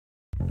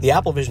The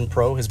Apple Vision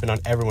Pro has been on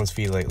everyone's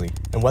feed lately,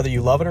 and whether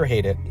you love it or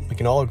hate it, we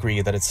can all agree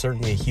that it's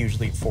certainly a huge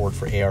leap forward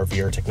for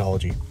AR/VR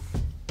technology.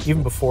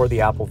 Even before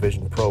the Apple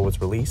Vision Pro was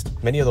released,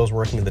 many of those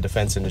working in the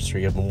defense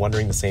industry have been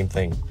wondering the same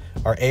thing.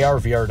 Are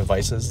AR/VR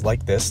devices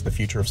like this the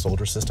future of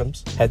soldier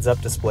systems?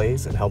 Heads-up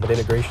displays and helmet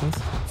integrations?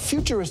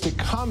 Futuristic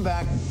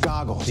combat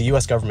goggles. The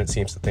US government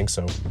seems to think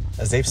so,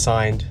 as they've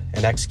signed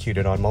and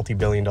executed on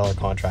multi-billion-dollar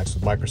contracts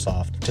with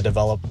Microsoft to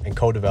develop and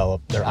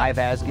co-develop their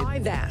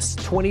IVAS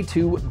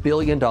 $22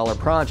 billion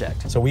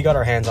project. So we got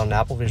our hands on an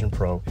Apple Vision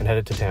Pro and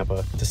headed to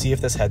Tampa to see if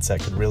this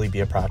headset could really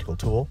be a practical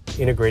tool,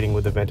 integrating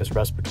with the Ventus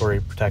Respiratory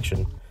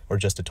protection, or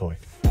just a toy.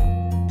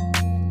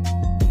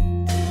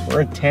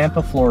 We're in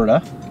Tampa,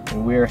 Florida,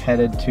 and we're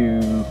headed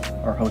to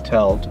our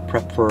hotel to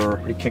prep for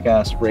a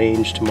kick-ass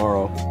range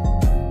tomorrow.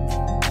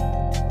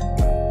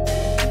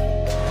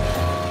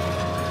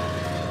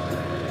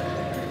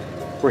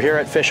 We're here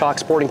at Fishhawk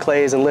Sporting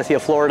Clays in Lithia,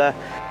 Florida.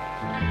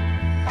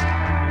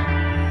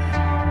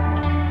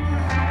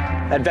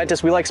 At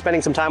Ventus, we like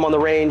spending some time on the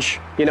range,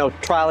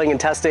 trialing and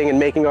testing and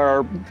making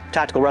our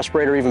tactical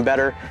respirator even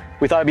better.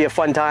 We thought it'd be a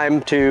fun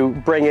time to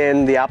bring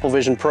in the Apple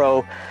Vision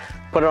Pro,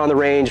 put it on the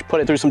range, put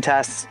it through some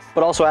tests,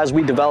 but also as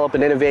we develop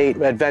and innovate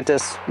at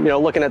Ventus,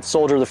 looking at the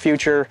soldier of the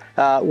future,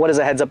 what does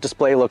a heads-up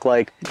display look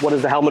like? What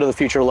does the helmet of the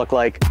future look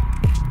like?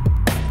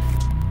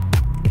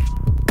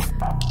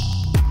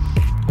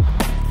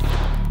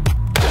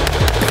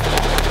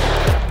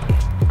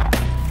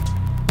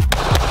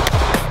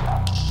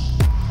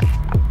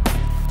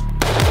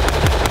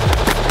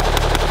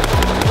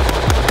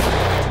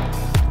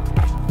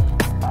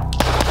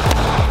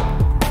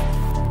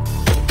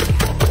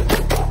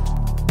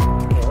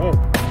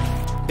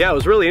 Yeah, it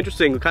was really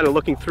interesting kind of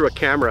looking through a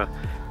camera.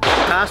 The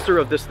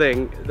pass-through of this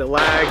thing, the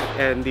lag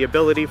and the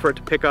ability for it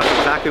to pick up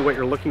exactly what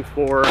you're looking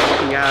for,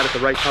 looking at the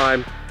right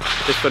time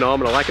is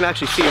phenomenal. I can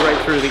actually see right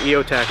through the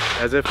EOTech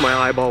as if my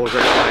eyeball was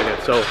right behind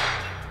it. So,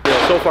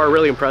 so far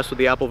really impressed with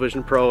the Apple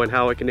Vision Pro and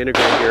how it can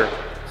integrate here.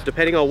 So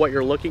depending on what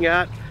you're looking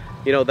at,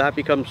 that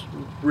becomes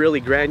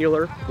really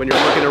granular. When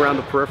you're looking around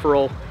the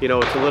peripheral,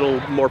 it's a little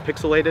more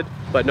pixelated.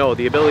 But no,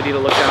 the ability to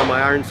look down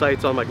my iron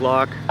sights on my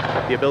Glock,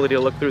 the ability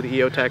to look through the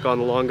EOTech on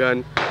the long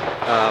gun,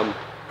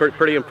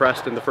 pretty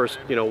impressed in the first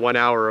 1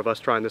 hour of us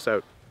trying this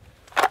out.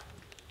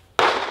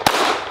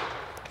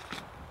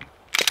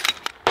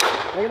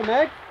 Taking a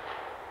mag?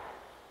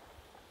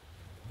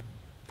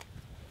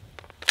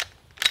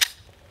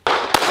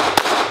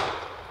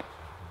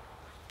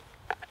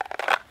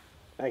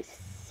 Nice.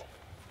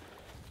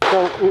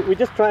 So we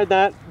just tried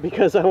that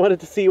because I wanted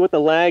to see what the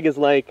lag is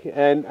like,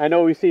 and I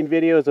know we've seen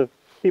videos of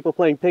people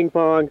playing ping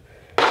pong,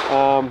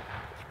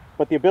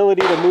 but the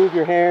ability to move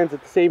your hands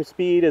at the same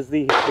speed as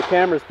the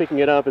camera's picking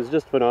it up is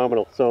just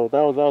phenomenal. So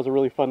that was a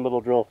really fun little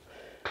drill.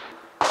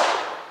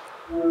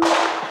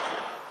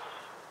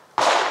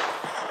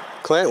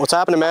 Clint, what's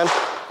happening, man?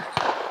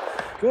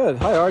 Good.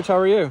 Hi, Arch. How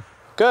are you?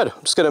 Good.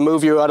 I'm just going to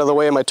move you out of the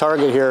way of my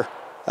target here.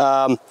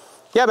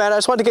 Yeah, man, I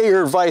just wanted to get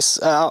your advice.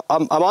 I'm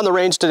on the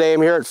range today.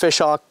 I'm here at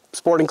Fishhawk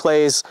Sporting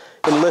Clays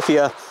in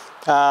Lithia.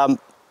 And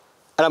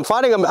I'm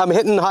finding I'm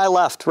hitting high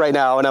left right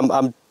now, and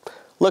I'm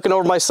looking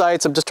over my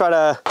sights. I'm just trying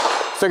to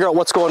figure out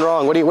what's going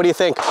wrong. What do you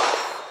think?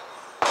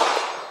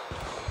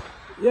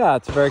 Yeah,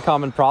 it's a very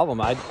common problem.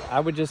 I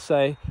would just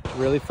say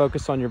really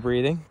focus on your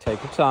breathing.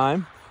 Take your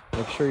time.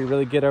 Make sure you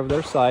really get over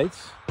their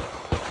sights.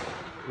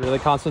 Really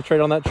concentrate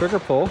on that trigger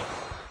pull.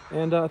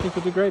 And I think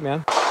you'll do great,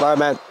 man. All right,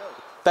 man.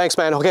 Thanks,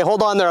 man. Okay,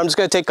 hold on there. I'm just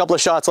going to take a couple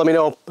of shots. Let me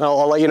know.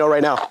 I'll let you know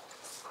right now.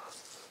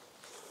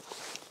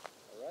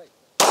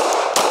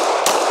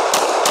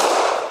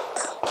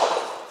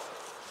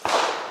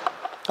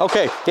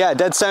 Okay, yeah,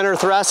 dead center,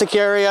 thoracic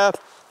area.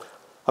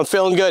 I'm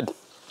feeling good.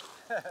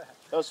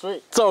 Oh,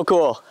 sweet. So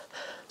cool.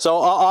 So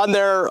on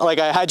there, like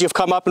I had you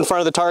come up in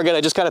front of the target.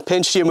 I just kind of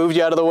pinched you, moved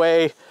you out of the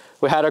way.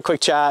 We had our quick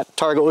chat.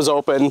 Target was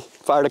open.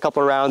 Fired a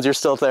couple of rounds. You're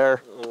still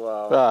there.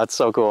 Wow. Oh, it's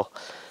so cool.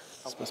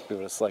 This must be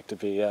what it's like to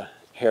be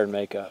hair and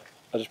makeup.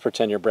 I'll just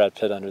pretend you're Brad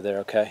Pitt under there,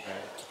 okay?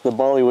 The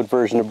Bollywood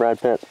version of Brad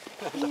Pitt.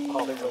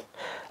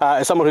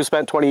 As someone who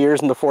spent 20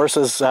 years in the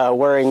forces,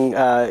 wearing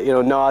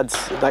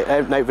nods,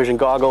 night vision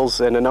goggles,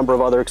 and a number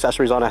of other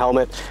accessories on a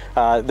helmet,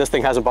 this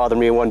thing hasn't bothered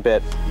me one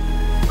bit.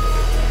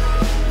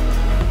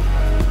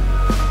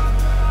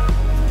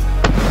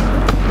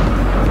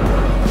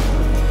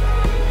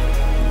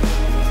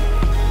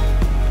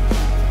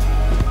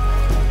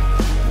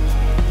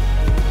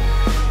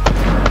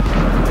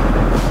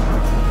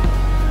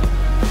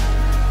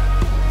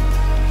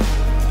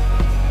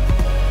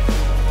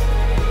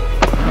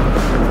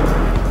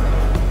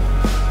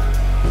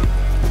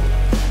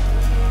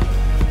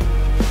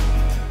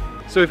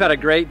 So we've had a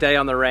great day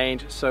on the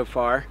range so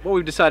far. What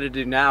we've decided to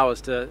do now is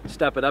to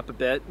step it up a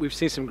bit. We've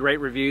seen some great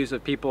reviews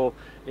of people,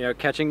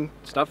 catching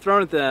stuff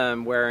thrown at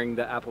them, wearing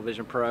the Apple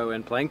Vision Pro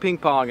and playing ping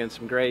pong, and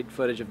some great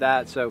footage of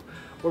that. So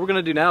what we're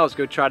gonna do now is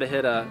go try to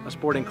hit a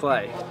sporting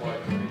clay.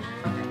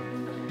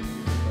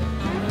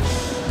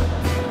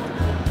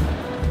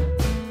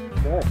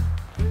 Okay.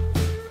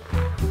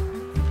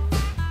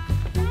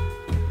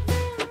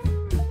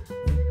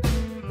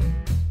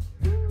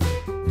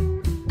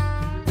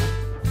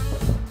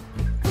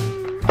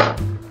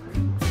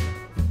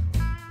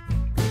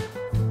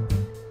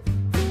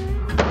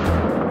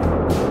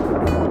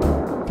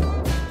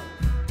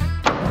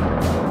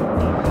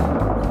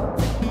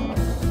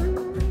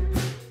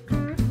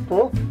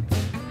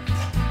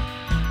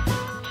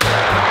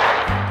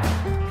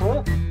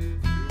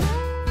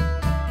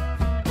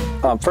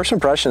 First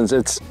impressions,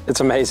 it's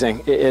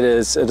amazing. It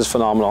is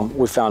phenomenal.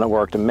 We found it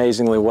worked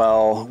amazingly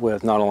well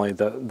with not only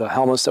the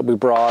helmets that we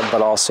brought,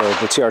 but also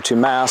the TR2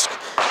 mask.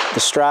 The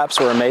straps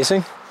were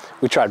amazing.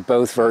 We tried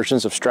both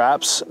versions of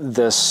straps.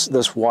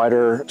 This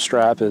wider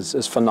strap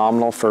is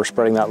phenomenal for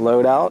spreading that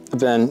load out. I've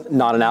been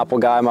not an Apple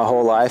guy my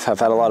whole life. I've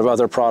had a lot of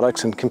other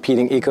products and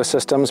competing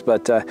ecosystems,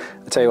 but I'll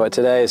tell you what,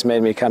 today has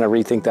made me kind of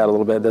rethink that a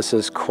little bit. This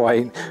is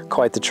quite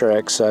the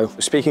trick. So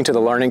speaking to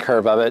the learning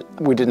curve of it,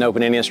 we didn't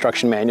open any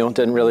instruction manual,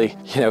 didn't really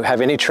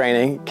have any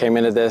training, came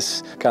into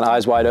this kind of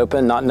eyes wide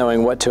open, not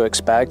knowing what to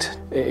expect.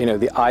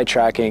 The eye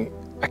tracking,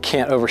 I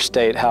can't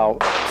overstate how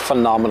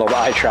phenomenal the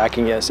eye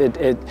tracking is.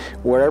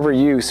 Wherever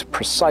you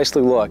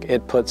precisely look,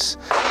 it puts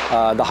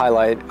the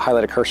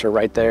highlighted cursor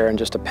right there, and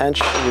just a pinch,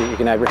 you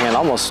can have your hand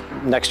almost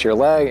next to your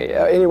leg,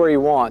 anywhere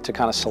you want to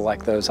kind of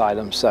select those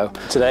items. So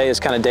today is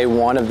kind of day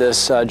one of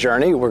this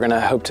journey. We're going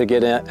to hope to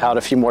get out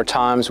a few more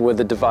times with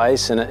the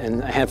device in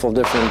a handful of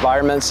different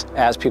environments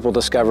as people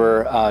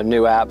discover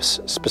new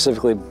apps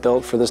specifically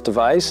built for this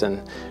device,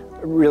 and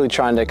really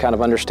trying to kind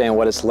of understand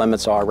what its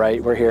limits are,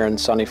 right? We're here in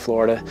sunny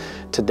Florida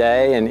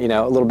today, and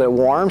a little bit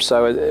warm,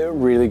 so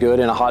really good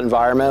in a hot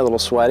environment, a little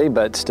sweaty,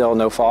 but still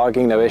no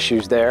fogging, no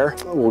issues there.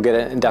 We'll get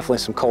it in definitely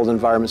some cold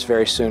environments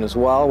very soon as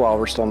well, while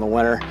we're still in the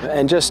winter.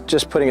 And just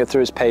putting it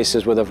through its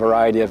paces with a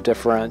variety of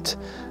different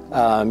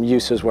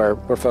uses where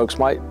folks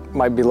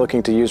might be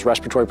looking to use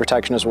respiratory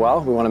protection as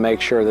well. We want to make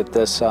sure that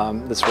this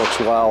works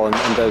well,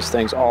 and those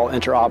things all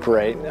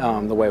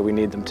interoperate the way we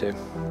need them to.